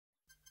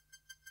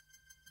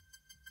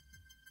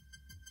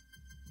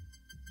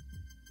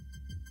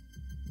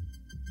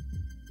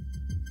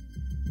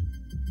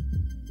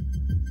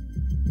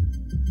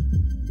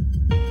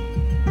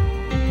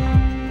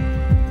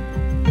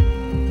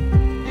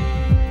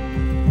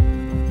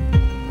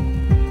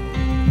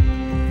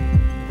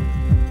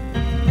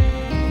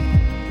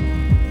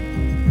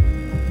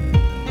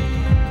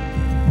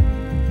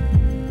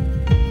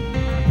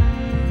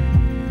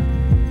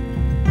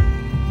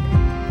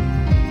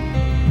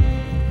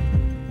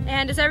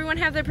And does everyone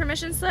have their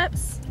permission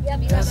slips?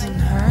 Yep, you Doesn't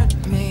hurt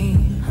me.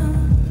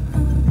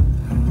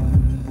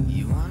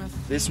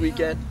 This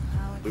weekend,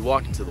 we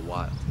walk into the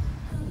wild.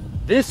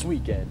 This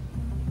weekend,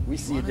 we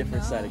see a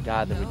different side of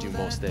God than we do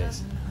most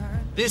days.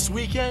 This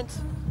weekend,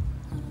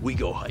 we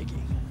go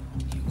hiking.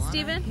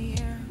 Steven?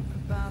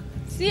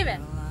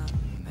 Steven!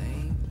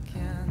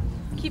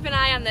 Keep an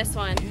eye on this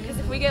one, because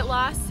if we get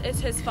lost,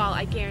 it's his fault,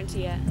 I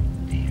guarantee it.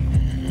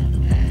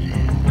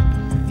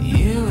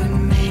 You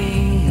and me.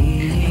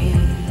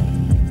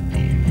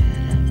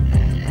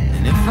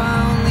 And if I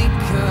only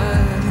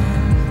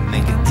could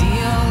make a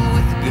deal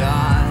with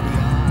God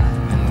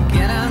and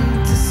get him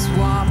to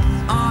swap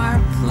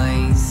our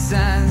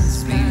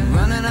places, be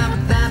running up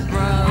that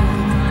road,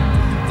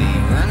 be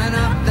running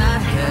up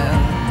that hill,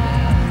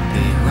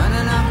 be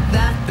running up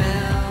that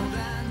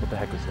building. What the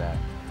heck was that?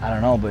 I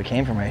don't know, but it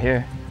came from right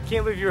here.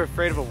 Can't believe you're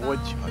afraid of a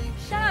woodchuck.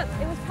 Shut up,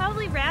 it was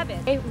probably rabbit.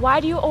 Hey, why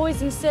do you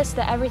always insist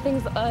that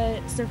everything's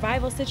a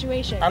survival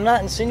situation? I'm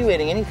not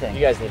insinuating anything. You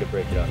guys need to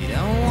break it up. You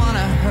don't wanna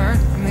hurt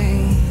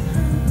me.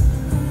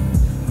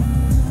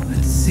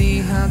 Let's see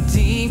how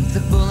deep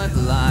the bullet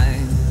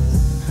lies.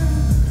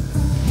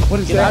 What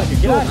is that?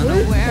 Get out of here.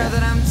 Unaware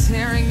that I'm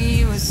tearing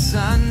you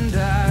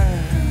asunder.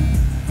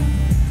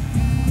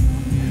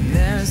 And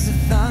there's the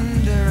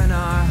thunder in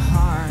our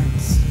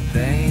hearts,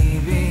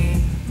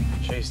 baby.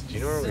 Chase, do you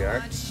know where we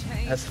are?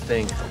 That's the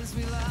thing.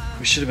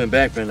 We should have been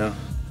back by now.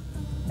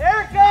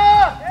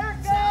 Erica!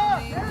 Erica!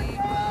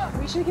 Erica!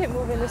 We should get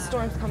moving, this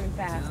storm's coming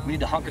fast. We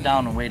need to hunker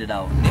down and wait it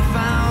out. If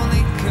I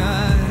only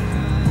could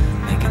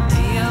make a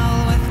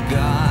deal with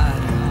God,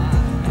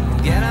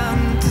 get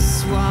him to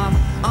swap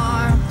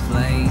our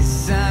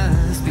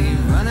places, be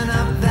running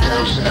up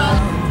that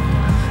road,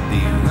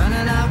 be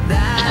running up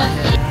that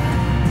hill,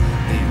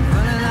 be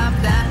running up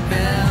that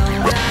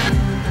building.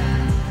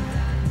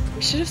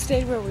 We should have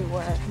stayed where we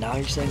were. Now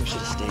you're saying we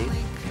should have stayed?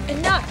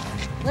 Enough!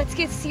 Let's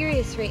get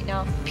serious right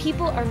now.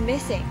 People are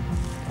missing.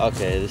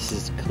 Okay, this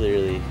is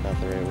clearly not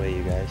the right way,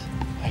 you guys.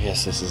 I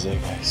guess this is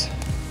it, guys.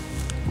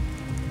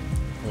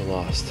 We're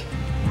lost.